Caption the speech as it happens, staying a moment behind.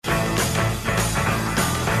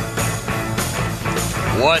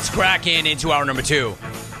What's cracking into hour number 2?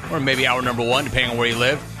 Or maybe hour number 1, depending on where you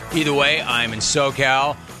live. Either way, I'm in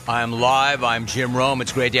SoCal. I'm live. I'm Jim Rome.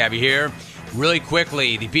 It's great to have you here. Really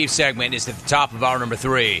quickly, the beef segment is at the top of hour number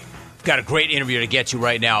 3. We've got a great interview to get to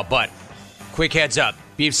right now, but quick heads up.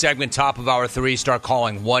 Beef segment, top of hour 3. Start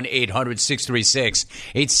calling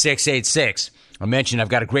 1-800-636-8686. I mentioned I've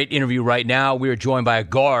got a great interview right now. We are joined by a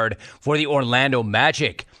guard for the Orlando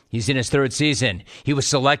Magic. He's in his 3rd season. He was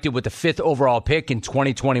selected with the 5th overall pick in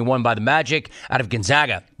 2021 by the Magic out of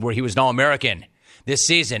Gonzaga, where he was an All-American. This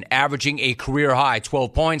season, averaging a career-high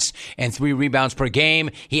 12 points and 3 rebounds per game.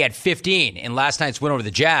 He had 15 in last night's win over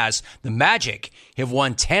the Jazz. The Magic have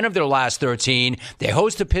won 10 of their last 13. They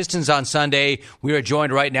host the Pistons on Sunday. We are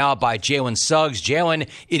joined right now by Jalen Suggs. Jalen,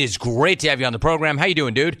 it is great to have you on the program. How you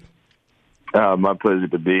doing, dude? My pleasure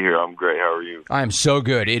to be here. I'm great. How are you? I am so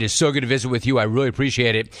good. It is so good to visit with you. I really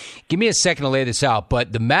appreciate it. Give me a second to lay this out,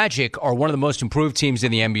 but the Magic are one of the most improved teams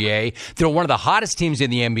in the NBA. They're one of the hottest teams in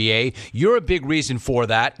the NBA. You're a big reason for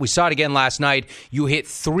that. We saw it again last night. You hit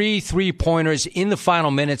 3 3-pointers in the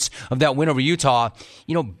final minutes of that win over Utah.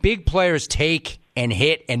 You know, big players take and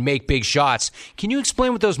hit and make big shots. Can you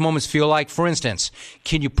explain what those moments feel like? For instance,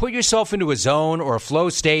 can you put yourself into a zone or a flow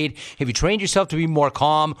state? Have you trained yourself to be more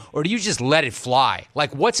calm, or do you just let it fly?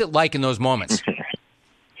 Like, what's it like in those moments?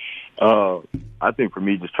 I think for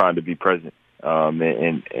me, just trying to be present.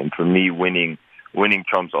 And for me, winning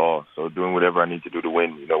trumps all. So doing whatever I need to do to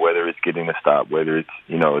win, you know, whether it's getting a stop, whether it's,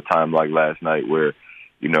 you know, a time like last night where,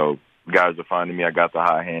 you know, guys are finding me. I got the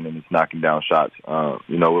high hand and it's knocking down shots.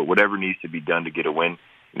 You know, whatever needs to be done to get a win.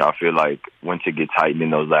 You know, I feel like once it gets heightened in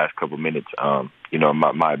those last couple minutes, you know,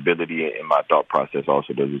 my ability and my thought process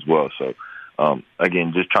also does as well. So,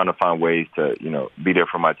 again, just trying to find ways to, you know, be there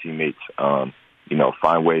for my teammates, you know,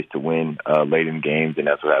 find ways to win late in games, and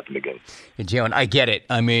that's what happened again. Hey, Jalen, I get it.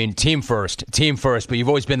 I mean, team first, but you've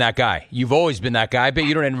always been that guy. I bet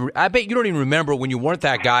you don't even remember when you weren't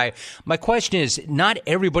that guy. My question is, not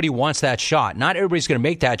everybody wants that shot. Not everybody's going to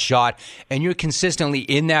make that shot, and you're consistently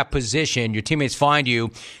in that position. Your teammates find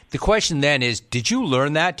you. The question then is, did you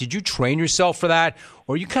learn that? Did you train yourself for that?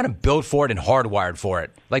 Or are you kind of built for it and hardwired for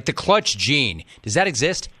it? Like the clutch gene, does that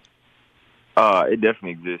exist? It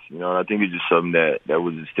definitely exists, you know, and I think it's just something that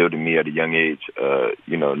was instilled in me at a young age,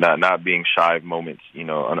 you know, not being shy of moments, you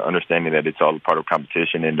know, understanding that it's all a part of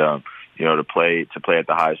competition and, you know, to play at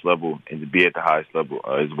the highest level and to be at the highest level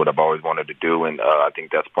is what I've always wanted to do. And I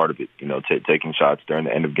think that's part of it, you know, taking shots during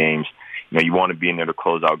the end of games. You know, you want to be in there to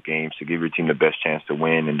close out games, to give your team the best chance to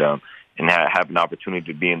win and have an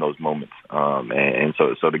opportunity to be in those moments. And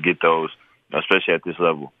so to get those, especially at this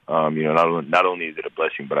level, you know, not only is it a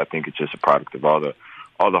blessing, but I think it's just a product of all the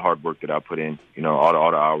hard work that I put in, you know,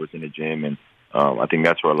 all the hours in the gym, and I think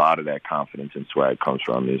that's where a lot of that confidence and swag comes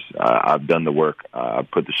from. Is I've done the work,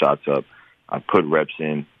 I've put the shots up, I've put reps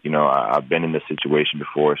in, you know, I've been in this situation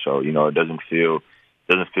before, so you know, it doesn't feel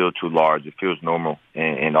too large. It feels normal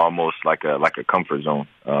and almost like a comfort zone.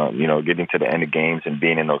 You know, getting to the end of games and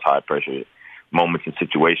being in those high pressure moments and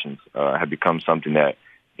situations have become something that,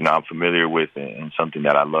 you know, I'm familiar with and something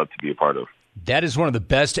that I love to be a part of. That is one of the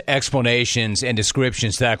best explanations and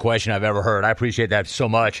descriptions to that question I've ever heard. I appreciate that so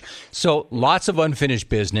much. So lots of unfinished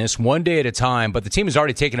business, one day at a time, but the team has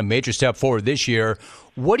already taken a major step forward this year.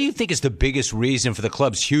 What do you think is the biggest reason for the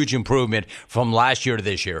club's huge improvement from last year to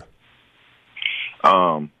this year?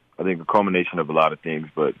 I think a culmination of a lot of things,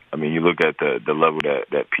 but, I mean, you look at the level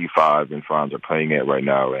that P5 and Franz are playing at right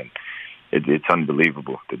now, and it's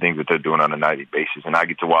unbelievable, the things that they're doing on a nightly basis. And I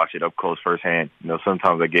get to watch it up close firsthand. You know,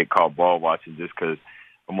 sometimes I get caught ball watching just because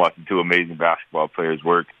I'm watching 2 amazing basketball players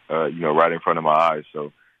work, you know, right in front of my eyes.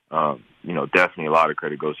 So, you know, definitely a lot of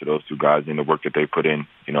credit goes to those 2 guys and the work that they put in,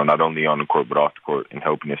 you know, not only on the court but off the court and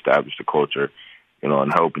helping establish the culture, you know,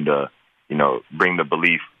 and helping to, you know, bring the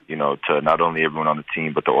belief, you know, to not only everyone on the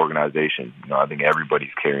team but the organization. You know, I think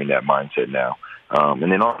everybody's carrying that mindset now.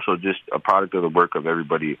 And then also just a product of the work of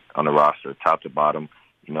everybody on the roster, top to bottom,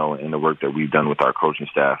 you know, and the work that we've done with our coaching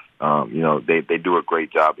staff. You know, they do a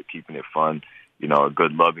great job of keeping it fun, you know, a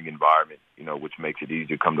good, loving environment, you know, which makes it easy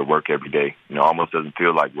to come to work every day. You know, almost doesn't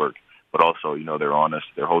feel like work, but also, you know, they're on us.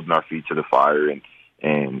 They're holding our feet to the fire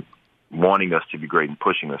and wanting us to be great and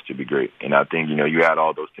pushing us to be great. And I think, you know, you add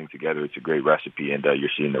all those things together, it's a great recipe, and you're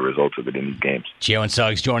seeing the results of it in these games. Jalen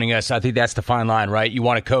Suggs joining us. I think that's the fine line, right? You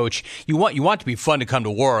want to coach. You want to be fun to come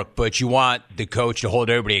to work, but you want the coach to hold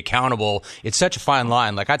everybody accountable. It's such a fine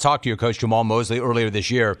line. Like I talked to your coach, Jamal Mosley, earlier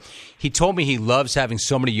this year. He told me he loves having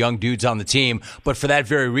so many young dudes on the team, but for that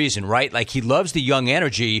very reason, right? Like he loves the young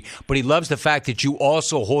energy, but he loves the fact that you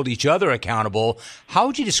also hold each other accountable. How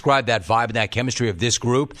would you describe that vibe and that chemistry of this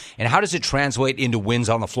group, and how how does it translate into wins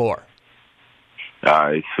on the floor?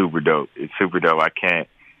 It's super dope. It's super dope. I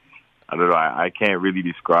don't know. I can't really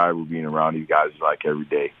describe what being around these guys is like every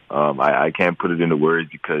day. I can't put it into words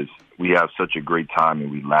because we have such a great time and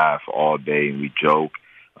we laugh all day and we joke.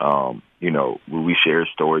 We share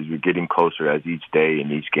stories. We're getting closer as each day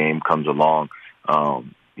and each game comes along.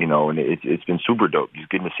 And it's been super dope just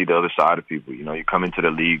getting to see the other side of people. You come into the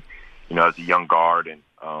league, as a young guard and,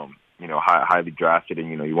 highly drafted and,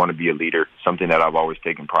 you want to be a leader. Something that I've always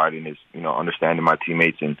taken pride in is, understanding my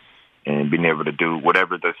teammates and being able to do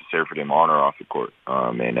whatever is necessary for them on or off the court.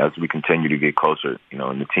 And as we continue to get closer,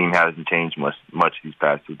 and the team hasn't changed much these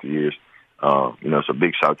past 2-3 years. So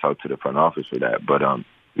big shout out to the front office for that. But,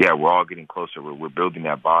 we're all getting closer. We're building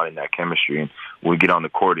that bond and that chemistry. And when we get on the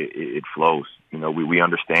court, it flows. We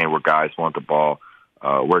understand where guys want the ball,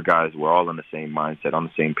 we're all in the same mindset, on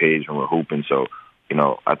the same page when we're hooping. So,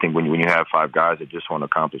 I think when you have 5 guys that just want to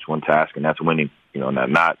accomplish one task, and that's winning,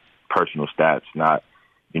 not personal stats, not,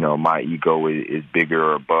 my ego is bigger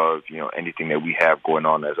or above, anything that we have going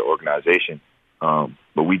on as an organization.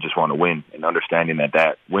 But we just want to win, and understanding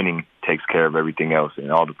that winning takes care of everything else, and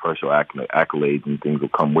all the personal accolades and things will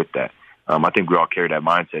come with that. I think we all carry that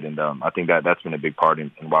mindset, and I think that's been a big part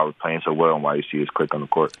in why we're playing so well and why you see us click on the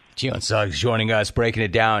court. Jalen Suggs joining us, breaking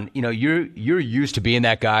it down. You're used to being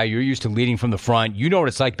that guy. You're used to leading from the front. You know what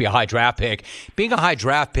it's like to be a high draft pick. Being a high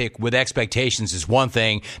draft pick with expectations is one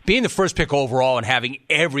thing. Being the first pick overall and having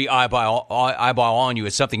every eyeball on you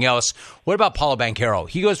is something else. What about Paolo Banchero?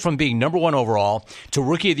 He goes from being number 1 overall to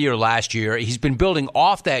Rookie of the Year last year. He's been building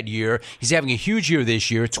off that year. He's having a huge year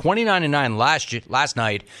this year, 29-9 last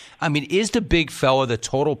night. I mean, is the big fella the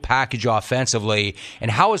total package offensively,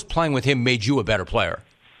 and how has playing with him made you a better player?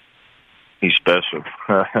 He's special.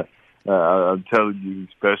 I'm telling you, he's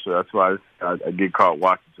special. That's why I get caught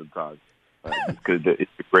watching sometimes, because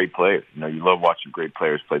it's a great player. You love watching great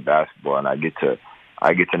players play basketball, and I get to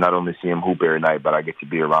not only see him hoop every night, but I get to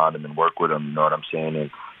be around him and work with him. You know what I'm saying?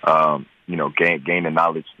 And gain the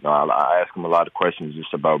knowledge. I ask him a lot of questions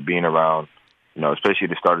just about being around. Especially at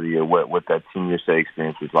the start of the year, what that senior say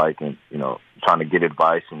experience was like, and trying to get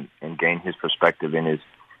advice and gain his perspective and his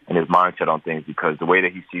mindset on things, because the way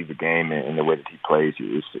that he sees the game and the way that he plays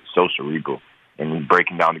is so cerebral, and he's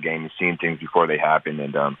breaking down the game and seeing things before they happen.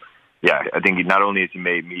 And I think not only has he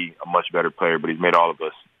made me a much better player, but he's made all of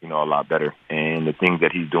us a lot better. And the things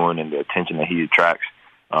that he's doing and the attention that he attracts,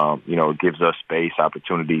 gives us space,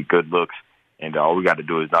 opportunity, good looks, and all we got to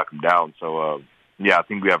do is knock him down. So. I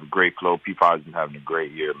think we have a great flow. P5 has been having a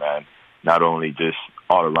great year, man. Not only just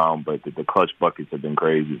all around, but the clutch buckets have been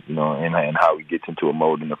crazy, and how he gets into a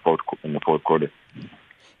mode in the fourth quarter.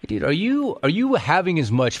 Dude, are you having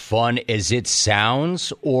as much fun as it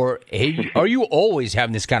sounds, or are you always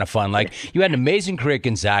having this kind of fun? Like, you had an amazing career at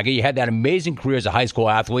Gonzaga. You had that amazing career as a high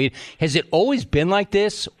school athlete. Has it always been like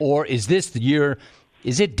this, or is this the year?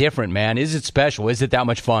 Is it different, man? Is it special? Is it that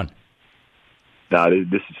much fun? No,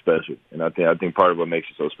 this is special, and I think part of what makes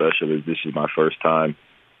it so special is this is my first time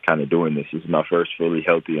kind of doing this. This is my first fully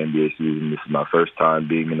healthy NBA season. This is my first time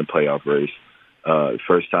being in the playoff race,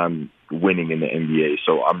 first time winning in the NBA.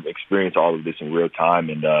 So I'm experiencing all of this in real time,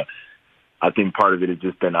 and I think part of it has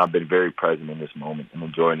just been I've been very present in this moment and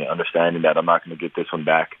enjoying it, understanding that I'm not going to get this one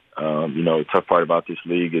back. The tough part about this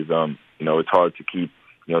league is, it's hard to keep,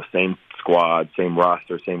 same squad, same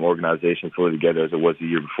roster, same organization fully together as it was the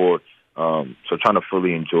year before. So trying to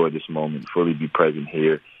fully enjoy this moment, fully be present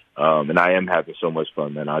here. And I am having so much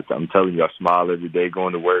fun, man. I'm telling you, I smile every day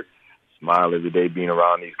going to work, smile every day being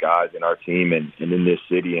around these guys and our team and in this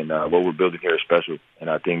city. And what we're building here is special. And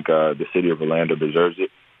I think the city of Orlando deserves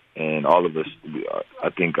it. And all of us, I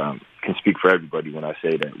think, can speak for everybody when I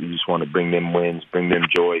say that. We just want to bring them wins, bring them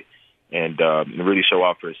joy, and really show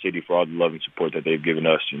out for the city for all the love and support that they've given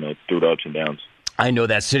us, through the ups and downs. I know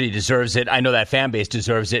that city deserves it. I know that fan base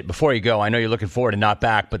deserves it. Before you go, I know you're looking forward to not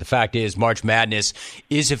back, but the fact is March Madness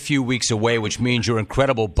is a few weeks away, which means your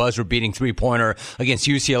incredible buzzer-beating three-pointer against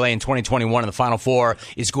UCLA in 2021 in the Final Four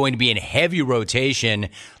is going to be in heavy rotation.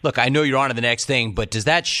 Look, I know you're on to the next thing, but does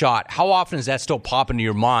that shot, how often does that still pop into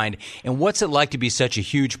your mind? And what's it like to be such a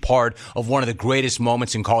huge part of one of the greatest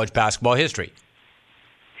moments in college basketball history?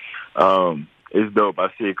 It's dope. I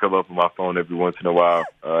see it come up on my phone every once in a while,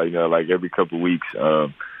 like every couple of weeks.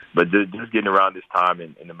 But just getting around this time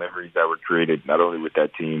and the memories that were created, not only with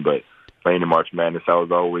that team, but playing in March Madness, that was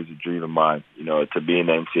always a dream of mine, to be in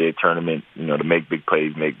the NCAA tournament, to make big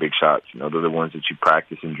plays, make big shots. They're the ones that you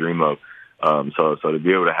practice and dream of. So to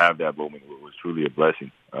be able to have that moment was truly a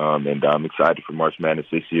blessing. And I'm excited for March Madness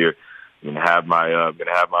this year. gonna have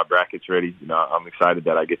my brackets ready. I'm excited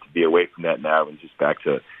that I get to be away from that now and just back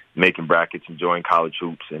to making brackets, enjoying college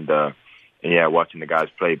hoops, and watching the guys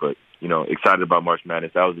play. But excited about March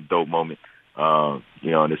Madness. That was a dope moment. And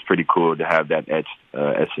it's pretty cool to have that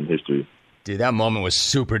etched in history. Dude, that moment was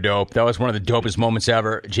super dope. That was one of the dopest moments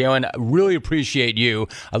ever. Jalen, I really appreciate you.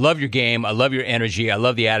 I love your game. I love your energy. I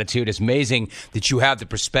love the attitude. It's amazing that you have the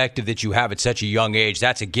perspective that you have at such a young age.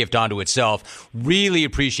 That's a gift unto itself. Really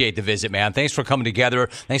appreciate the visit, man. Thanks for coming together.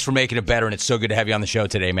 Thanks for making it better, and it's so good to have you on the show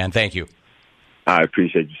today, man. Thank you. I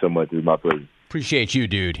appreciate you so much. It was my pleasure. Appreciate you,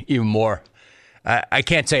 dude, even more. I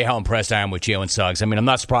can't tell you how impressed I am with Jalen Suggs. I mean, I'm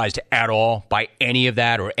not surprised at all by any of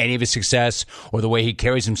that or any of his success or the way he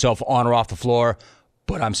carries himself on or off the floor,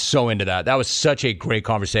 but I'm so into that. That was such a great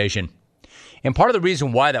conversation. And part of the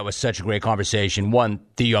reason why that was such a great conversation, one,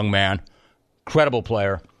 the young man, incredible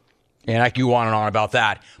player, and I could go on and on about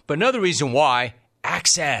that. But another reason why,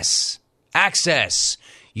 access. Access.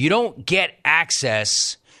 You don't get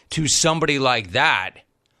access to somebody like that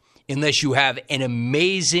unless you have an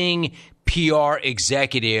amazing PR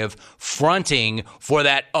executive fronting for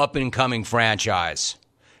that up-and-coming franchise.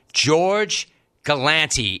 George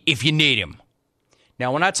Galante, if you need him.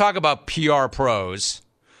 Now, when I talk about PR pros,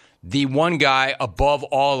 the one guy above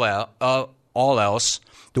all else,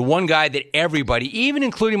 the one guy that everybody, even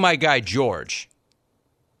including my guy George,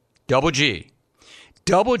 Double G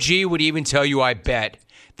would even tell you, I bet,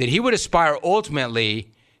 that he would aspire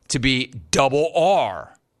ultimately to be double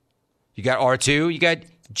R. You got R2, you got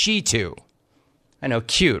G2. I know,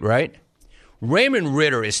 cute, right? Raymond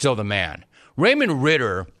Ritter is still the man. Raymond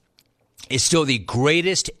Ritter is still the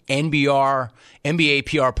greatest NBA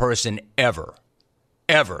PR person ever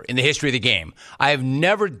in the history of the game. I have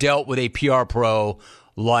never dealt with a PR pro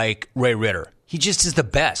like Ray Ritter. He just is the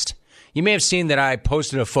best. You may have seen that I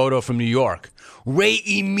posted a photo from New York. Ray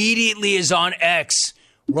immediately is on X.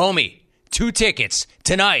 Romy, 2 tickets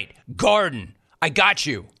tonight, Garden. I got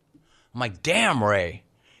you. I'm like, damn, Ray.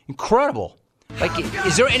 Incredible. Like,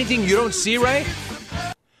 is there anything you don't see, Ray?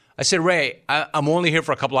 I said, Ray, I'm only here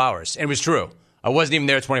for a couple hours. And it was true. I wasn't even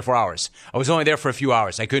there 24 hours. I was only there for a few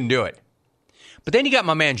hours. I couldn't do it. But then you got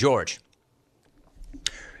my man, George.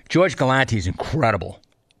 George Galante is incredible.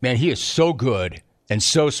 Man, he is so good and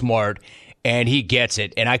so smart, and he gets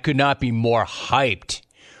it. And I could not be more hyped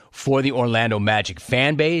for the Orlando Magic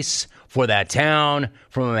fan base, for that town,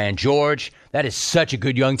 for my man, George. That is such a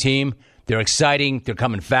good young team. They're exciting. They're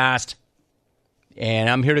coming fast. And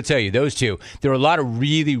I'm here to tell you, those two, there are a lot of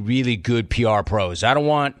really, really good PR pros. I don't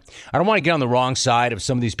want to get on the wrong side of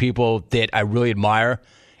some of these people that I really admire.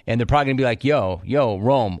 And they're probably going to be like, yo,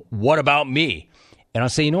 Rome, what about me? And I'll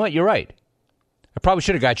say, you know what? You're right. I probably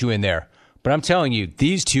should have got you in there. But I'm telling you,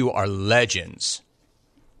 these two are legends.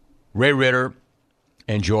 Ray Ritter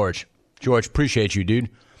and George. George, appreciate you, dude.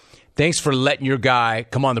 Thanks for letting your guy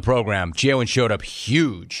come on the program. Jalen showed up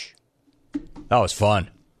huge. That was fun.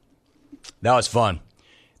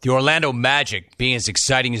 The Orlando Magic, being as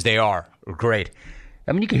exciting as they are great.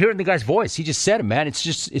 I mean, you can hear it in the guy's voice. He just said it, man.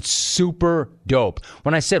 It's super dope.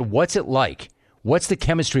 When I said, what's it like? What's the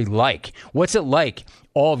chemistry like? What's it like,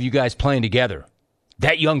 all of you guys playing together?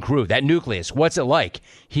 That young crew, that nucleus, what's it like?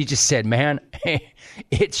 He just said, man,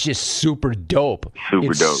 it's just super dope.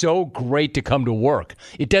 It's so great to come to work.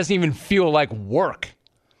 It doesn't even feel like work.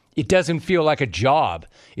 It doesn't feel like a job.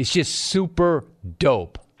 It's just super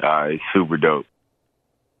dope. It's super dope.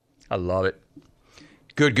 I love it.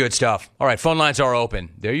 Good stuff. All right, phone lines are open.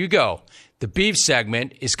 There you go. The beef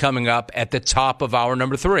segment is coming up at the top of hour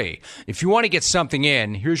number 3. If you want to get something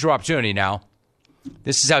in, here's your opportunity now.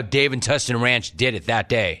 This is how Dave and Tustin Ranch did it that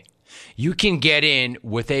day. You can get in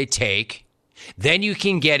with a take, then you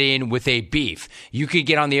can get in with a beef. You can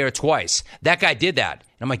get on the air twice. That guy did that.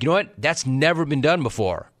 And I'm like, you know what? That's never been done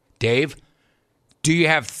before. Dave, do you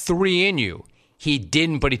have 3 in you? He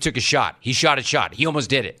didn't, but he took a shot. He shot a shot. He almost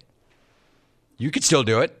did it. You could still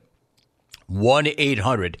do it.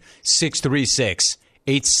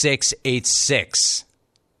 1-800-636-8686.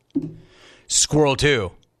 Squirrel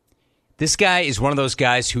 2. This guy is one of those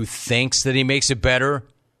guys who thinks that he makes it better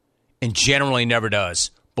and generally never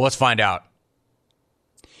does. But let's find out.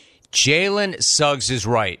 Jalen Suggs is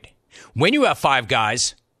right. When you have 5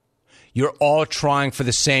 guys, you're all trying for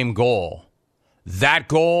the same goal. That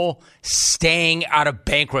goal, staying out of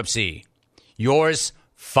bankruptcy. Yours,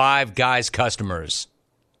 5 Guys customers.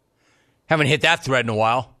 Haven't hit that thread in a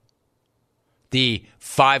while. The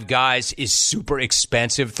 5 Guys is super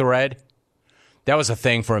expensive thread. That was a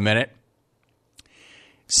thing for a minute.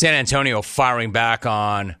 San Antonio firing back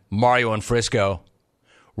on Mario and Frisco.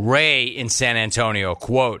 Ray in San Antonio,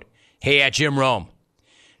 quote, "Hey, at Jim Rome,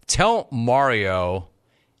 tell Mario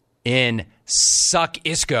in Suck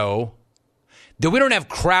Isco that we don't have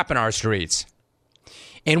crap in our streets.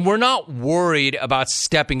 And we're not worried about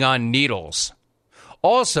stepping on needles.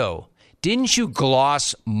 Also, didn't you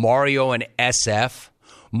gloss Mario in SF?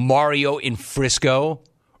 Mario in Frisco?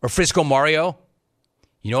 Or Frisco Mario?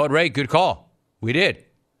 You know what, Ray? Good call. We did.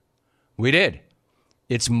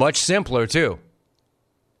 It's much simpler, too.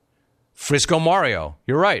 Frisco Mario.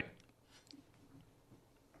 You're right.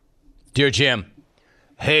 Dear Jim.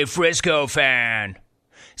 Hey, Frisco fan.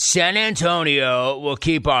 San Antonio will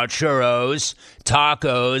keep our churros,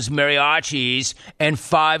 tacos, mariachis, and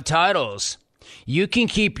 5 titles. You can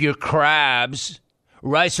keep your crabs,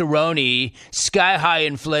 rice-a-roni, sky-high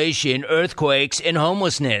inflation, earthquakes, and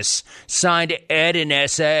homelessness. Signed, Ed in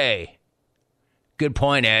S.A. Good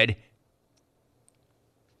point, Ed.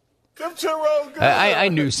 I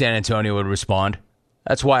knew San Antonio would respond.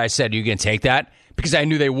 That's why I said you can take that, because I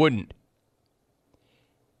knew they wouldn't.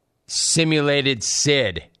 Simulated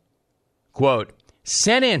Sid. Quote,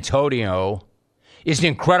 San Antonio is an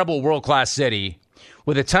incredible world-class city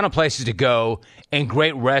with a ton of places to go and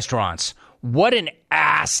great restaurants. What an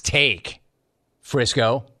ass take,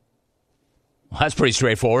 Frisco. Well, that's pretty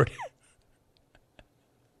straightforward.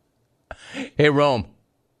 Hey, Rome.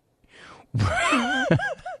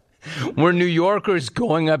 Were New Yorkers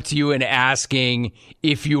going up to you and asking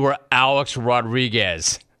if you were Alex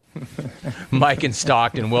Rodriguez? Mike in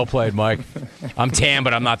Stockton. Well played, Mike. I'm tan,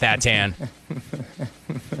 but I'm not that tan.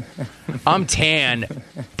 I'm tan,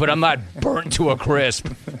 but I'm not burnt to a crisp.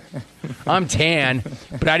 I'm tan,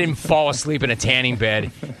 but I didn't fall asleep in a tanning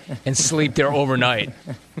bed and sleep there overnight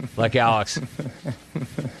like Alex.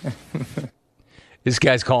 This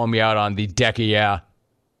guy's calling me out on the Deca Yeah.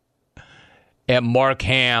 At Mark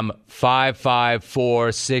Ham,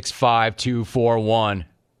 554-65241.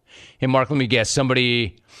 Hey, Mark, let me guess.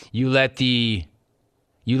 Somebody, you let the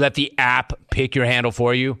app pick your handle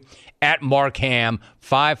for you? At Mark Ham,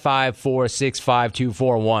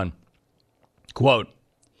 554-65241. Quote,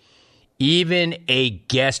 even a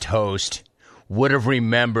guest host would have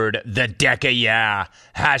remembered the Deca Yeah.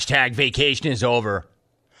 Hashtag vacation is over.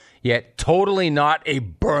 Yet totally not a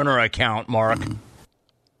burner account, Mark.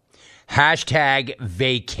 Hashtag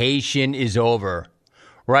vacation is over.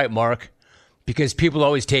 Right, Mark? Because people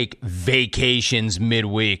always take vacations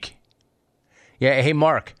midweek. Yeah, hey,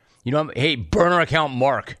 Mark. You know, hey, burner account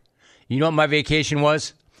Mark. You know what my vacation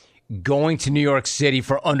was? Going to New York City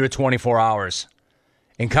for under 24 hours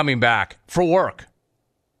and coming back for work.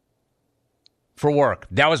 For work.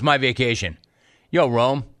 That was my vacation. Yo,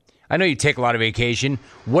 Rome, I know you take a lot of vacation.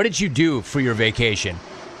 What did you do for your vacation?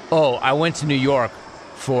 Oh, I went to New York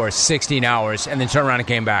for 16 hours and then turned around and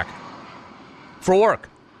came back. For work.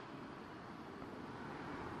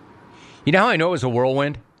 You know how I know it was a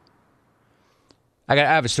whirlwind? I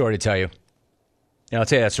have a story to tell you. And I'll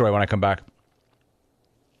tell you that story when I come back.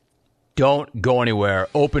 Don't go anywhere.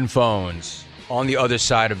 Open phones on the other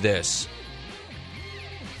side of this.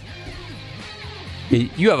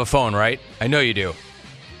 You have a phone, right? I know you do.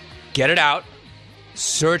 Get it out.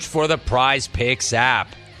 Search for the Prize Picks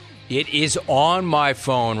app. It is on my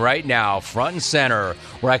phone right now, front and center,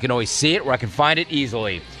 where I can always see it, where I can find it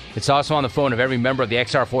easily. It's also on the phone of every member of the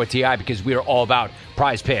XR4TI because we are all about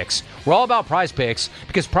Prize Picks. We're all about Prize Picks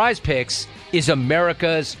because Prize Picks is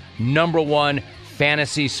America's #1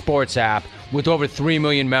 fantasy sports app with over 3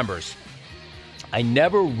 million members. I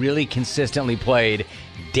never really consistently played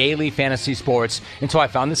daily fantasy sports until I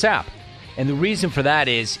found this app. And the reason for that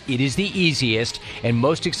is it is the easiest and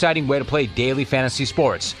most exciting way to play daily fantasy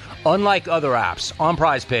sports. Unlike other apps on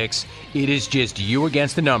Prize Picks, it is just you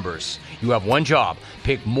against the numbers. You have one job.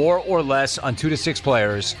 Pick more or less on 2 to 6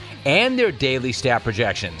 players and their daily stat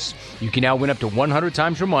projections. You can now win up to 100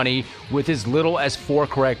 times your money with as little as 4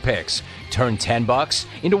 correct picks. Turn $10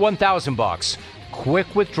 into $1,000.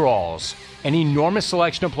 Quick withdrawals. An enormous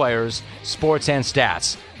selection of players, sports, and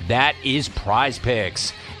stats. That is Prize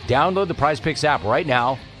Picks. Download the Prize Picks app right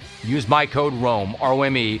now. Use my code ROME,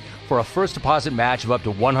 R-O-M-E, for a first deposit match of up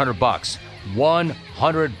to $100.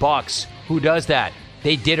 $100. Who does that?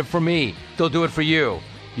 They did it for me. They'll do it for you.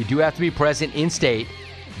 You do have to be present in state.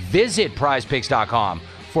 Visit prizepicks.com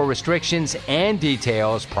for restrictions and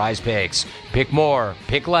details. Prize Picks. Pick more,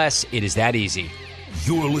 pick less. It is that easy.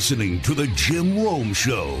 You're listening to The Jim Rome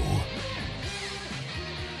Show.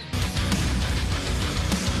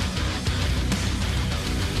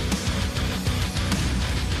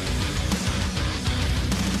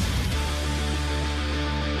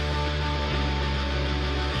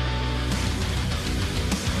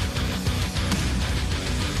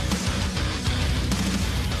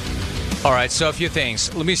 All right, so a few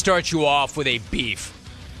things. Let me start you off with a beef.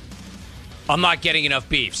 I'm not getting enough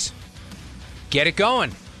beefs. Get it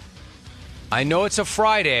going. I know it's a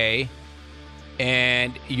Friday,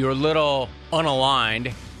 and you're a little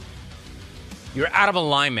unaligned. You're out of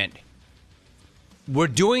alignment. We're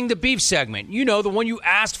doing the beef segment. You know, the one you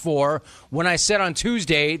asked for when I said on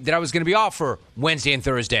Tuesday that I was going to be off for Wednesday and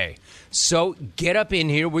Thursday. So get up in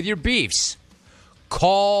here with your beefs.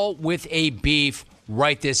 Call with a beef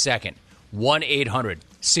right this second.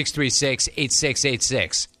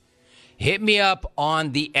 1-800-636-8686. Hit me up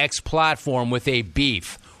on the X platform with a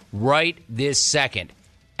beef right this second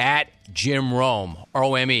at Jim Rome,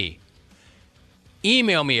 R-O-M-E.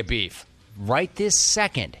 Email me a beef right this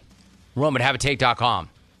second. Rome@haveatake.com.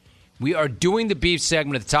 We are doing the beef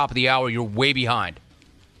segment at the top of the hour. You're way behind.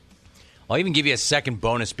 I'll even give you a second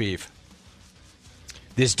bonus beef.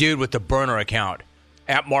 This dude with the burner account.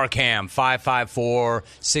 At Markham,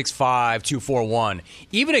 554-65241.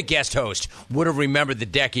 Even a guest host would have remembered the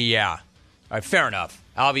Decky, yeah. All right, fair enough.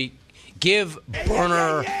 Alvy, give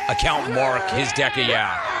burner account Mark his Decky,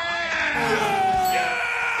 yeah.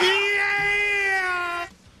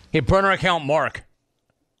 Hey, burner account Mark.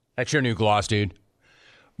 That's your new gloss, dude.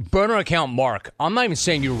 Burner account Mark. I'm not even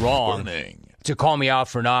saying you're wrong to call me out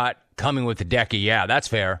for not coming with the Decky, yeah. That's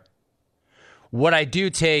fair. What I do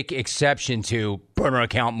take exception to, burner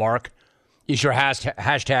account Mark, is your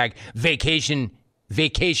hashtag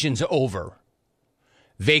vacation's over.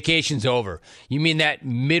 Vacation's over. You mean that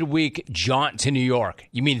midweek jaunt to New York?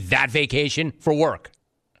 You mean that vacation for work?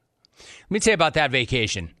 Let me tell you about that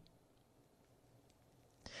vacation.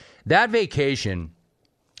 That vacation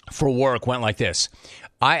for work went like this.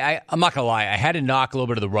 I'm not going to lie. I had to knock a little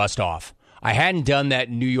bit of the rust off. I hadn't done that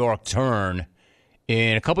New York turn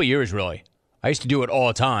in a couple of years, really. I used to do it all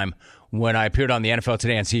the time when I appeared on the NFL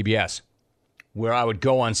Today on CBS, where I would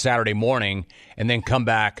go on Saturday morning and then come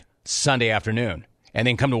back Sunday afternoon and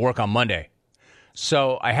then come to work on Monday.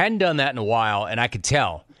 So I hadn't done that in a while, and I could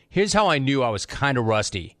tell. Here's how I knew I was kind of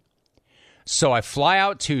rusty. So I fly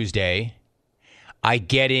out Tuesday. I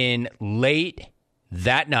get in late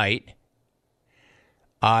that night.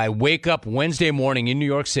 I wake up Wednesday morning in New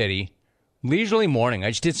York City, leisurely morning.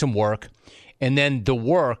 I just did some work, and then the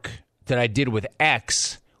work that I did with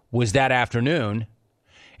X was that afternoon,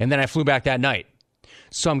 and then I flew back that night.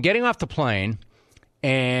 So I'm getting off the plane,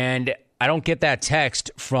 and I don't get that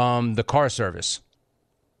text from the car service.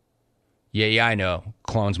 Yeah, I know.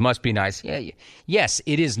 Clones must be nice. Yeah. Yes,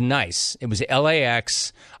 it is nice. It was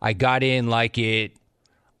LAX. I got in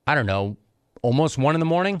almost 1 in the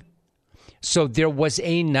morning. So there was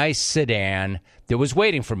a nice sedan that was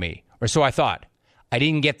waiting for me, or so I thought. I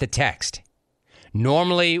didn't get the text.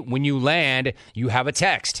 Normally, when you land, you have a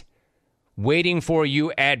text waiting for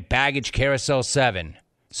you at baggage carousel 7,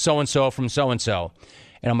 so-and-so from so-and-so.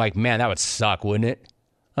 And I'm like, man, that would suck, wouldn't it?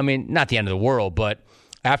 I mean, not the end of the world, but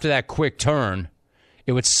after that quick turn,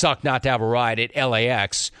 it would suck not to have a ride at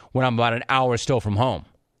LAX when I'm about an hour still from home.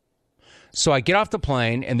 So I get off the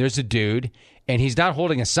plane, and there's a dude, and he's not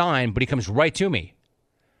holding a sign, but he comes right to me.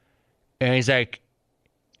 And he's like,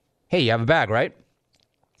 hey, you have a bag, right?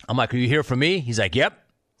 I'm like, are you here for me? He's like, yep.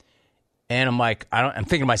 And I'm like, I'm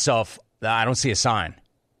thinking to myself, I don't see a sign.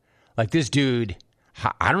 Like, this dude,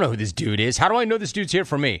 I don't know who this dude is. How do I know this dude's here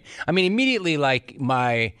for me? I mean, immediately, like,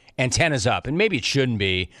 my antenna's up. And maybe it shouldn't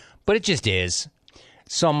be, but it just is.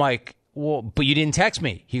 So I'm like, well, but you didn't text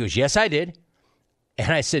me. He goes, yes, I did.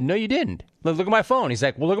 And I said, no, you didn't. Look at my phone. He's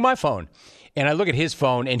like, well, look at my phone. And I look at his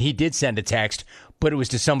phone, and he did send a text, but it was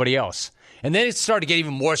to somebody else. And then it started to get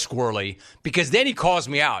even more squirrely because then he calls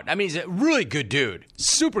me out. I mean, he's a really good dude,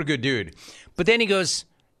 super good dude. But then he goes,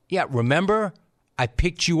 yeah, remember I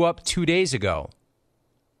picked you up 2 days ago.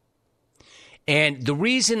 And the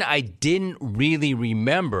reason I didn't really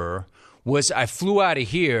remember was I flew out of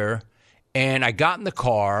here and I got in the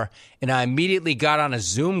car and I immediately got on a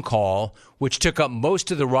Zoom call, which took up most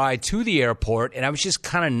of the ride to the airport. And I was just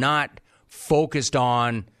kind of not focused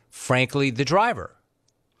on, frankly, the driver.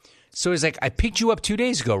 So he's like, I picked you up 2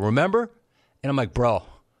 days ago, remember? And I'm like, bro,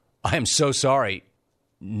 I am so sorry.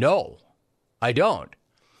 No, I don't.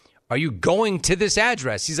 Are you going to this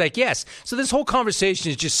address? He's like, yes. So this whole conversation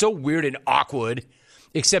is just so weird and awkward,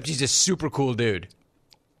 except he's a super cool dude.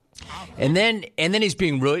 And then he's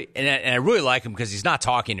being really, and I really like him because he's not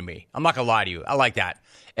talking to me. I'm not going to lie to you. I like that.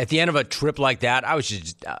 At the end of a trip like that, I was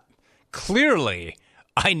just, clearly,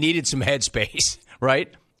 I needed some headspace, right?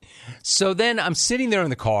 So then I'm sitting there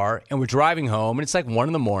in the car, and we're driving home, and it's like 1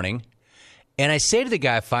 in the morning, and I say to the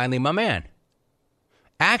guy, finally, my man,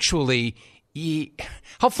 actually,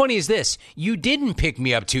 How funny is this? You didn't pick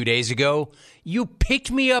me up 2 days ago. You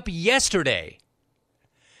picked me up yesterday.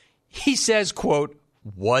 He says, quote,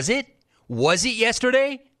 was it? Was it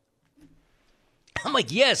yesterday? I'm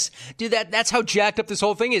like, yes, dude, that's how jacked up this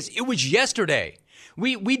whole thing is. It was yesterday.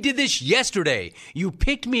 We did this yesterday. You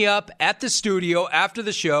picked me up at the studio after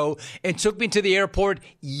the show and took me to the airport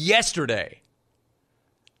yesterday.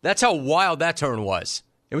 That's how wild that turn was.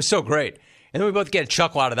 It was so great. And then we both get a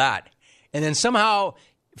chuckle out of that. And then somehow,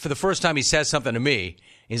 for the first time, he says something to me.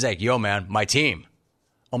 He's like, yo, man, my team.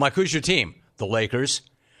 I'm like, who's your team? The Lakers.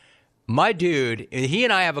 My dude, he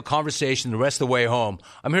and I have a conversation the rest of the way home.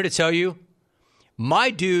 I'm here to tell you, my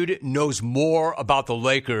dude knows more about the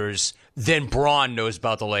Lakers than Braun knows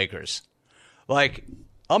about the Lakers. Like,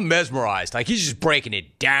 I'm mesmerized. Like, he's just breaking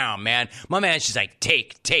it down, man. My man's just like,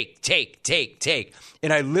 take.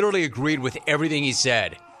 And I literally agreed with everything he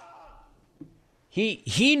said.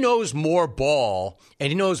 He knows more ball, and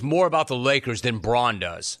he knows more about the Lakers than Braun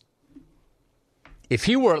does. If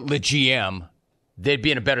he were the GM, they'd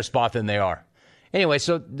be in a better spot than they are. Anyway,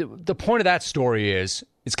 so the point of that story is,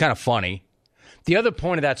 it's kind of funny. The other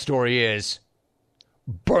point of that story is,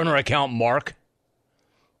 burner account Mark.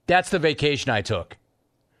 That's the vacation I took.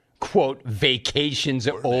 Quote, vacation's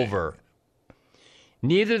over.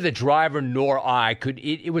 Neither the driver nor I could.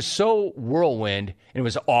 It was so whirlwind, and it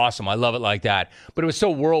was awesome. I love it like that. But it was so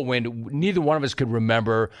whirlwind, neither one of us could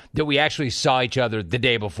remember that we actually saw each other the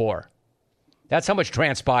day before. That's how much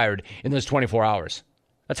transpired in those 24 hours.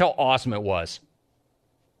 That's how awesome it was.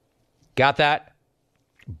 Got that?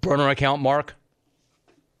 Burner account, Mark?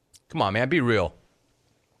 Come on, man, be real.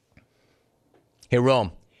 Hey,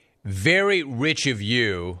 Rome, very rich of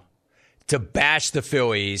you to bash the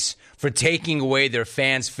Phillies for taking away their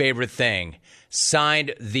fans' favorite thing.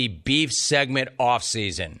 Signed the beef segment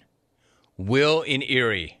offseason. Will in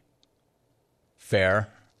Erie. Fair.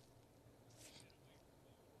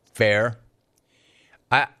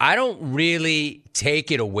 I don't really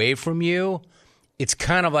take it away from you. It's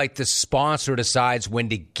kind of like the sponsor decides when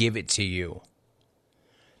to give it to you.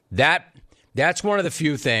 That's one of the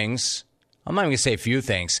few things. I'm not even going to say few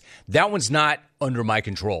things. That one's not under my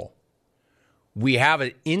control. We have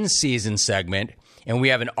an in-season segment, and we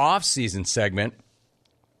have an off-season segment,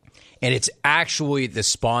 and it's actually the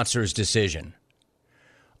sponsor's decision.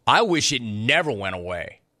 I wish it never went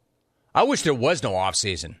away. I wish there was no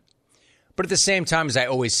off-season. But at the same time, as I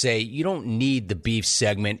always say, you don't need the beef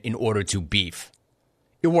segment in order to beef.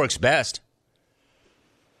 It works best.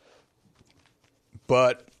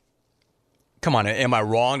 But, come on, am I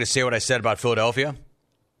wrong to say what I said about Philadelphia?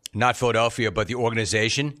 Not Philadelphia, but the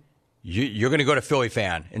organization. You're going to go to Philly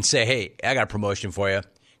fan and say, hey, I got a promotion for you.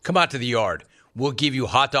 Come out to the yard. We'll give you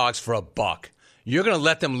hot dogs for $1. You're going to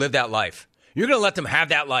let them live that life. You're going to let them have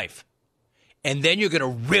that life. And then you're going to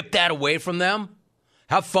rip that away from them?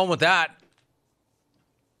 Have fun with that.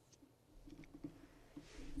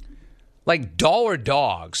 Like dollar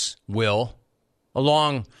dogs, Will,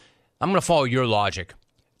 I'm going to follow your logic.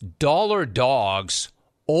 Dollar dogs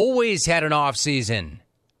always had an off season.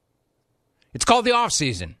 It's called the off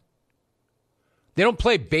season. They don't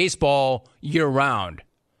play baseball year-round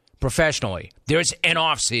professionally. There's an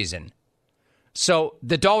off-season. So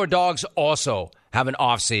the Dollar Dogs also have an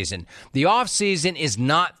off-season. The off-season is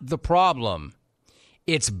not the problem.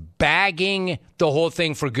 It's bagging the whole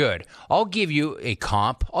thing for good. I'll give you a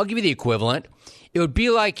comp. I'll give you the equivalent. It would be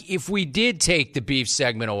like if we did take the beef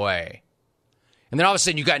segment away, and then all of a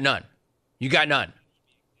sudden you got none. You got none.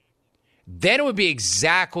 Then it would be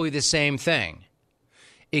exactly the same thing.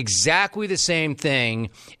 Exactly the same thing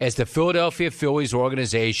as the Philadelphia Phillies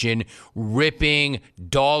organization ripping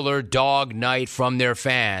Dollar Dog Night from their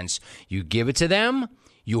fans. You give it to them,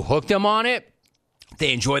 you hook them on it,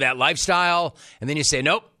 they enjoy that lifestyle, and then you say,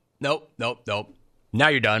 nope. Now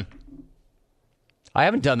you're done. I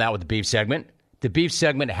haven't done that with the beef segment. The beef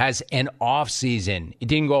segment has an off season. It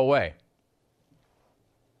didn't go away.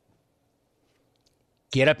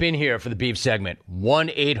 Get up in here for the beef segment.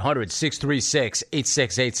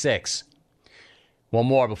 1-800-636-8686. One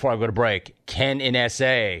more before I go to break. Ken in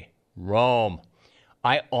SA. Rome.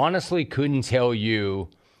 I honestly couldn't tell you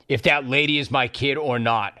if that lady is my kid or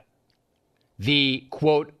not. The,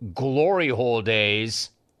 quote, glory hole days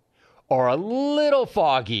are a little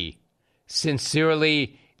foggy.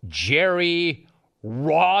 Sincerely, Jerry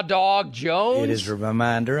Raw Dog Jones? It is a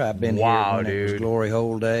reminder. I've been here when it was glory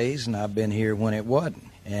hole days, and I've been here when it wasn't.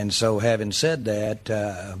 And so having said that,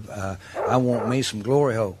 I want me some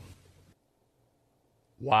glory hole.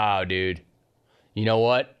 Wow, dude. You know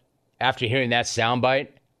what? After hearing that soundbite,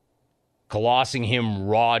 glossing him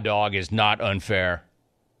Raw Dog is not unfair.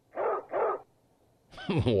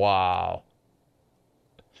 Wow.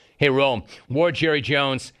 Hey, Rome, more Jerry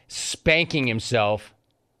Jones spanking himself,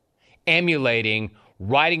 emulating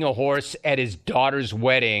riding a horse at his daughter's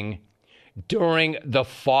wedding during the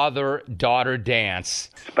father-daughter dance.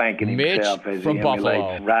 Spanking Mitch himself as from he Buffalo.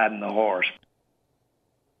 emulates riding the horse.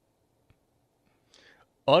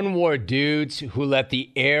 Unwar dudes who let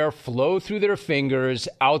the air flow through their fingers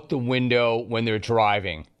out the window when they're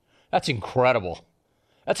driving. That's incredible.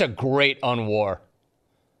 That's a great unwar.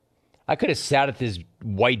 I could have sat at this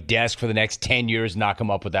white desk for the next 10 years and not come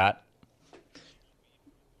up with that.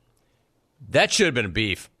 That should have been a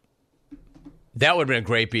beef. That would have been a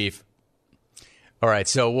great beef. All right,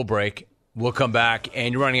 so we'll break. We'll come back,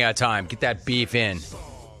 and you're running out of time. Get that beef in.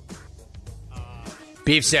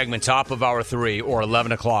 Beef segment, top of hour 3 or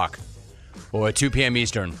 11 o'clock or at 2 p.m.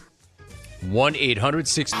 Eastern.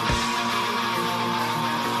 1-800-6...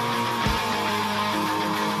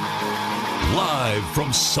 Live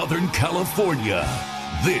from Southern California,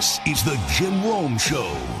 this is the Jim Rome Show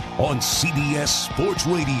on CBS Sports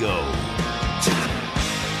Radio.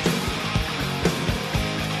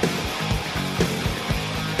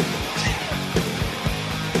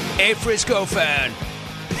 Hey, Frisco fan.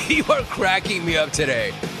 You are cracking me up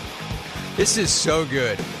today. This is so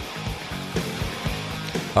good.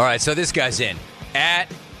 All right, so this guy's in.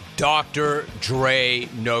 At Dr. Dre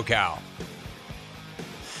NoCal.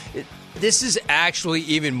 This is actually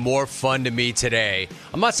even more fun to me today.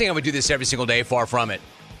 I'm not saying I would do this every single day, far from it.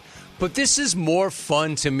 But this is more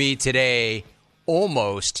fun to me today,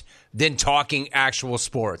 almost, than talking actual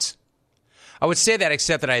sports. I would say that,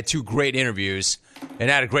 except that I had 2 great interviews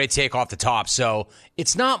and had a great take off the top. So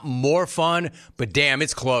it's not more fun, but damn,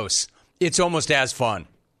 it's close. It's almost as fun.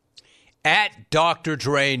 At Dr.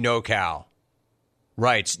 Dre NoCal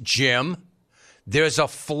writes, Jim, there's a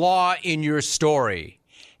flaw in your story.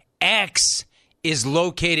 X is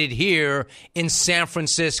located here in San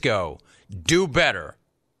Francisco. Do better.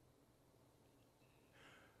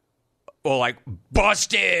 Well, like,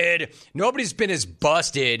 busted. Nobody's been as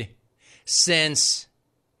busted since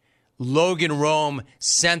Logan Rome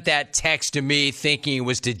sent that text to me thinking it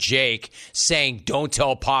was to Jake saying, don't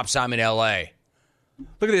tell Pops I'm in L.A.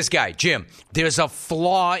 Look at this guy. Jim, there's a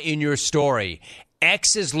flaw in your story.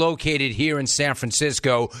 X is located here in San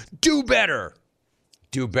Francisco. Do better.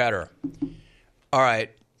 Do better. All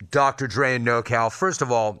right, Dr. Dre and NoCal. First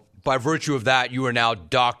of all, by virtue of that, you are now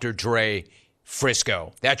Dr. Dre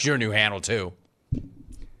Frisco. That's your new handle, too.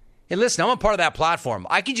 Hey, listen, I'm a part of that platform.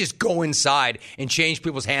 I can just go inside and change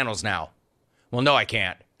people's handles now. Well, no, I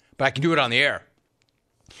can't, but I can do it on the air.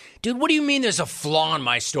 Dude, what do you mean there's a flaw in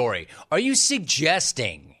my story? Are you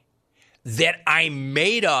suggesting that I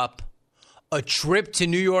made up a trip to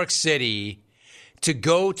New York City to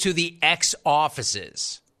go to the X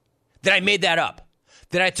offices? That I made that up?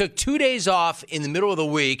 That I took 2 days off in the middle of the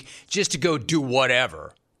week just to go do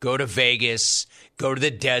whatever? Go to Vegas, go to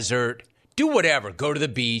the desert, do whatever, go to the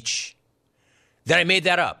beach. That I made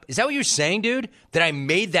that up. Is that what you're saying, dude? That I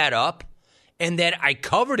made that up and that I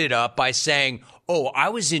covered it up by saying, oh, I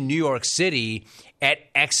was in New York City at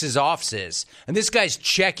X's offices. And this guy's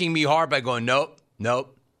checking me hard by going, nope,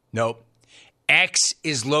 nope, nope. X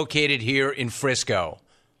is located here in Frisco.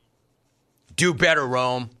 Do better,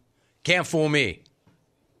 Rome. Can't fool me.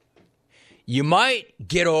 You might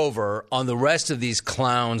get over on the rest of these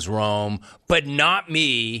clowns, Rome, but not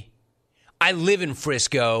me. I live in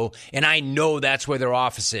Frisco, and I know that's where their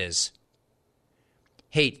office is.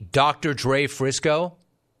 Hey, Dr. Dre Frisco,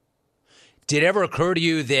 did it ever occur to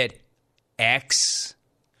you that X,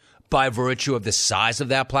 by virtue of the size of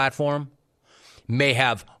that platform, may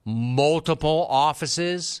have multiple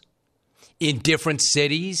offices in different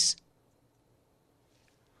cities?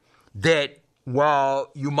 That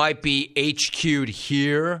while you might be HQ'd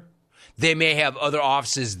here, they may have other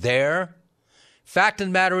offices there? Fact of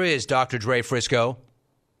the matter is, Dr. Dre Frisco,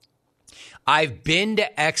 I've been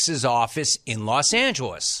to X's office in Los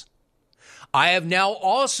Angeles. I have now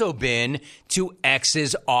also been to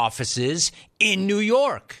X's offices in New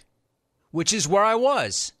York, which is where I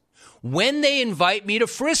was. When they invite me to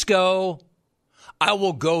Frisco, I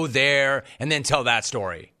will go there and then tell that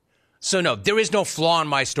story. So no, there is no flaw in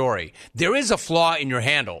my story. There is a flaw in your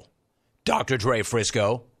handle, Dr. Dre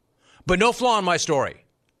Frisco, but no flaw in my story.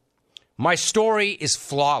 My story is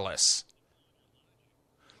flawless.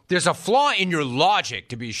 There's a flaw in your logic,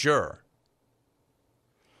 to be sure,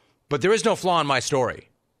 but there is no flaw in my story.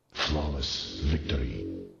 Flawless victory.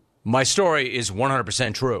 My story is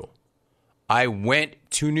 100% true. I went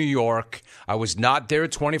to New York. I was not there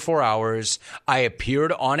 24 hours. I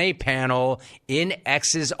appeared on a panel in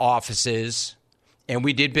X's offices, and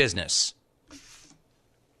we did business.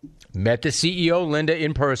 Met the CEO, Linda,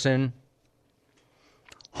 in person.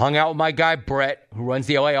 Hung out with my guy, Brett, who runs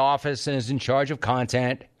the LA office and is in charge of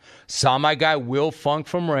content. Saw my guy, Will Funk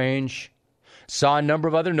from Range. Saw a number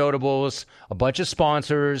of other notables, a bunch of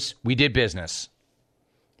sponsors. We did business.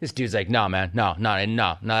 This dude's like, no, man, no,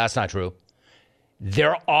 that's not true.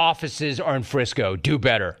 Their offices are in Frisco. Do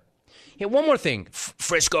better. Hey, one more thing,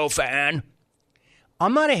 Frisco fan.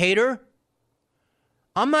 I'm not a hater.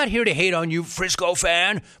 I'm not here to hate on you, Frisco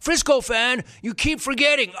fan. Frisco fan, you keep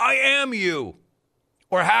forgetting I am you.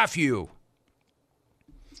 Or half you.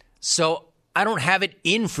 So I don't have it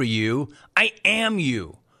in for you. I am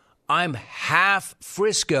you. I'm half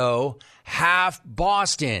Frisco, half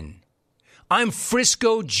Boston. I'm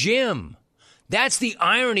Frisco Jim. That's the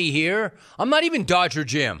irony here. I'm not even Dodger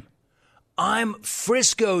Jim. I'm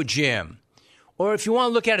Frisco Jim. Or if you want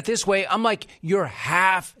to look at it this way, I'm like your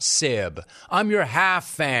half sib. I'm your half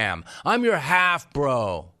fam. I'm your half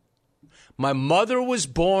bro. My mother was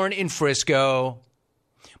born in Frisco.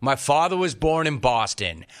 My father was born in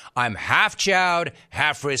Boston. I'm half Chowd,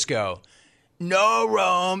 half Frisco. No,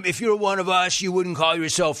 Rome, if you're one of us, you wouldn't call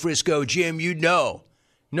yourself Frisco Jim. You'd know.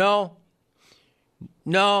 No.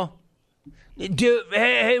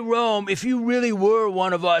 Hey, Rome, if you really were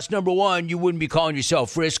one of us, number one, you wouldn't be calling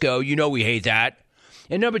yourself Frisco. You know we hate that.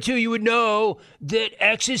 And number two, you would know that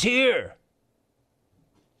X is here.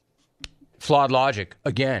 Flawed logic,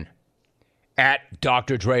 again. At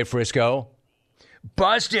Dr. Dre Frisco.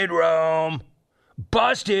 Busted, Rome.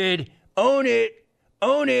 Busted. Own it.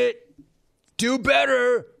 Own it. Do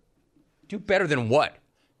better. Do better than what?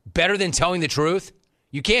 Better than telling the truth?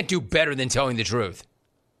 You can't do better than telling the truth.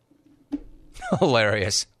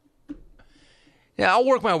 Hilarious. Yeah, I'll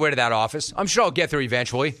work my way to that office. I'm sure I'll get there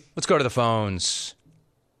eventually. Let's go to the phones.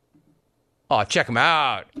 Oh, check him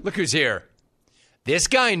out. Look who's here. This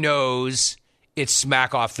guy knows it's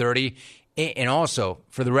Smack Off 30. And also,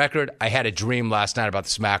 for the record, I had a dream last night about the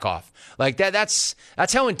Smack Off. Like that's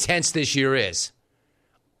how intense this year is.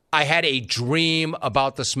 I had a dream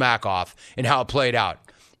about the Smack Off and how it played out.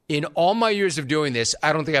 In all my years of doing this,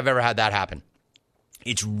 I don't think I've ever had that happen.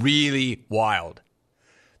 It's really wild.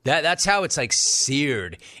 That's how it's like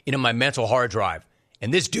seared into my mental hard drive.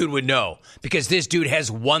 And this dude would know because this dude has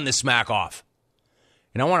won the Smack Off.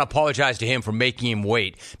 And I want to apologize to him for making him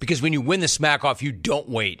wait. Because when you win the Smack Off, you don't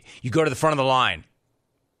wait. You go to the front of the line.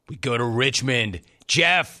 We go to Richmond.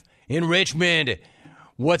 Jeff in Richmond.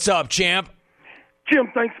 What's up, champ?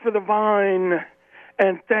 Jim, thanks for the vine.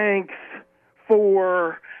 And thanks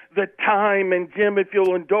for the time. And, Jim, if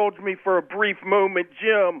you'll indulge me for a brief moment,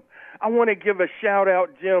 Jim, I want to give a shout-out,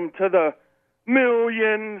 Jim, to the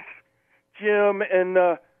millions, Jim, and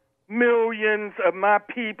the millions of my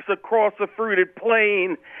peeps across the fruited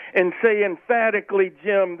plain and say emphatically,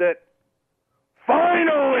 Jim, that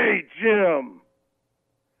finally, Jim,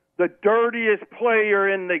 the dirtiest player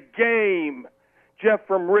in the game, Jeff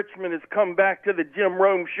from Richmond, has come back to the Jim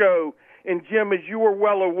Rome Show. And, Jim, as you are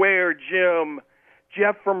well aware, Jim,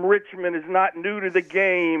 Jeff from Richmond is not new to the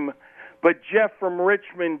game, but Jeff from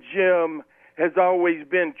Richmond, Jim, has always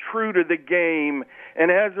been true to the game.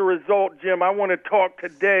 And as a result, Jim, I want to talk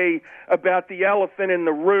today about the elephant in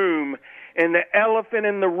the room. And the elephant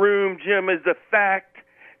in the room, Jim, is the fact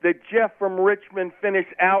that Jeff from Richmond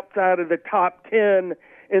finished outside of the top 10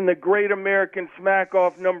 in the Great American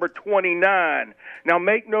Smack-Off number 29. Now,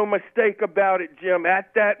 make no mistake about it, Jim,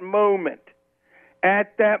 at that moment,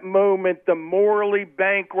 the morally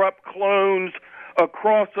bankrupt clones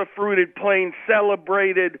across the fruited plain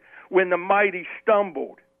celebrated when the mighty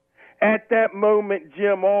stumbled. At that moment,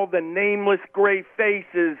 Jim, all the nameless gray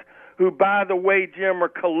faces who, by the way, Jim, are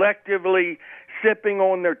collectively sipping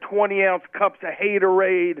on their 20-ounce cups of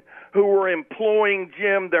haterade, who are employing,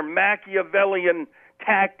 Jim, their Machiavellian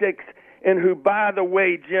tactics, and who, by the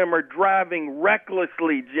way, Jim, are driving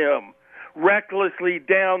recklessly, Jim,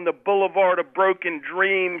 down the boulevard of broken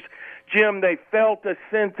dreams. Jim, they felt a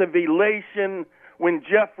sense of elation when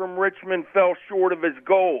Jeff from Richmond fell short of his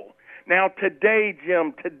goal. Now today,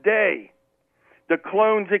 Jim, the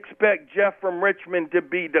clones expect Jeff from Richmond to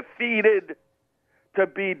be defeated, to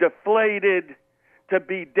be deflated, to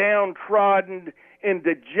be downtrodden and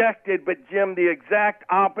dejected. But, Jim, the exact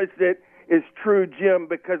opposite is true, Jim,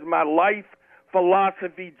 because my life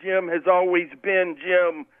philosophy, Jim, has always been,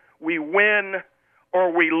 Jim, we win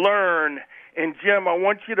or we learn. And, Jim, I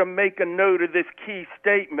want you to make a note of this key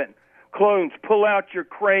statement. Clones, pull out your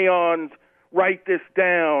crayons, write this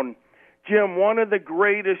down. Jim, one of the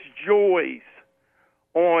greatest joys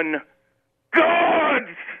on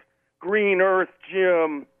God's green earth,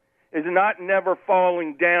 Jim, is not never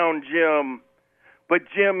falling down, Jim, but,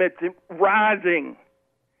 Jim, it's rising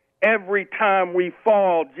every time we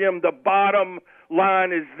fall. Jim, the bottom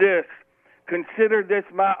line is this. Consider this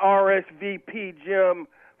my RSVP, Jim,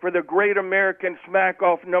 for the Great American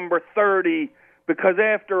Smack-Off number 30, because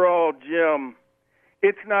after all, Jim,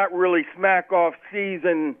 it's not really Smack-Off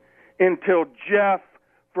season until Jeff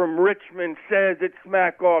from Richmond says it's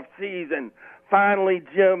Smack-Off season. Finally,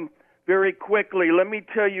 Jim, very quickly, let me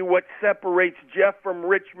tell you what separates Jeff from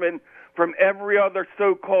Richmond from every other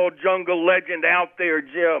so-called jungle legend out there,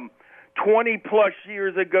 Jim. 20-plus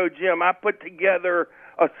years ago, Jim, I put together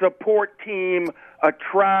a support team, a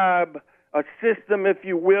tribe, a system, if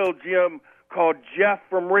you will, Jim, called Jeff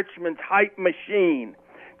from Richmond's Hype Machine.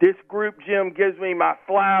 This group, Jim, gives me my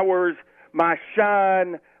flowers, my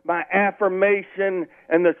shine, my affirmation,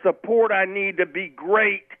 and the support I need to be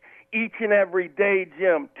great each and every day,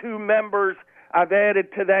 Jim. 2 members I've added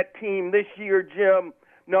to that team this year, Jim.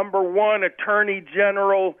 Number 1, Attorney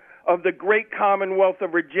General of the great Commonwealth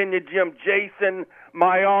of Virginia, Jim, Jason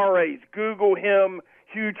Mayares. Google him.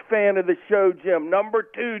 Huge fan of the show, Jim. Number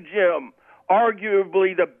 2, Jim,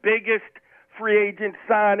 arguably the biggest free agent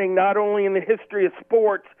signing not only in the history of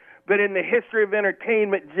sports, but in the history of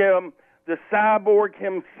entertainment, Jim, the cyborg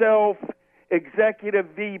himself, executive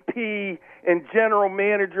VP and general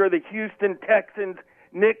manager of the Houston Texans,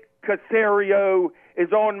 Nick Caserio,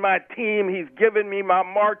 is on my team. He's given me my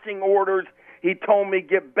marching orders. He told me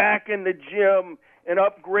get back in the gym and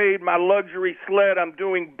upgrade my luxury sled. I'm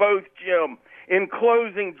doing both, Jim. In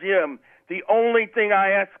closing, Jim, the only thing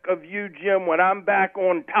I ask of you, Jim, when I'm back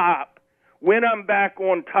on top,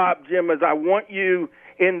 Jim, is I want you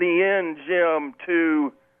in the end, Jim,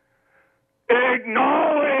 to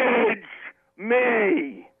acknowledge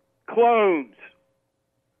me. Clones,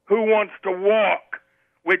 who wants to walk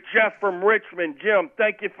with Jeff from Richmond? Jim,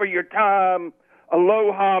 thank you for your time.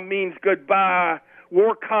 Aloha means goodbye.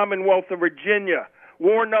 War Commonwealth of Virginia.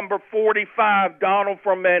 War number 45, Donald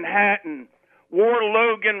from Manhattan. War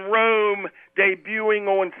Logan Rome, debuting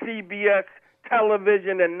on CBS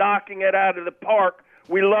television and knocking it out of the park.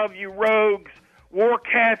 We love you, Rogues. War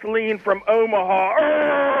Kathleen from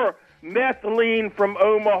Omaha. Methleen from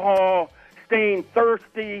Omaha, staying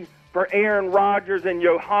thirsty for Aaron Rodgers and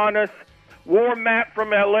Johannes. War Matt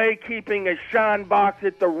from L.A., keeping a shine box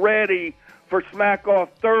at the ready for Smack-Off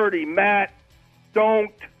 30. Matt,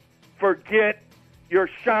 don't forget your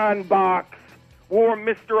shine box. War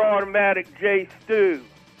Mr. Automatic J. Stu.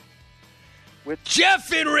 With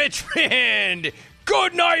Jeff in Richmond.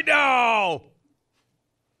 Good night now.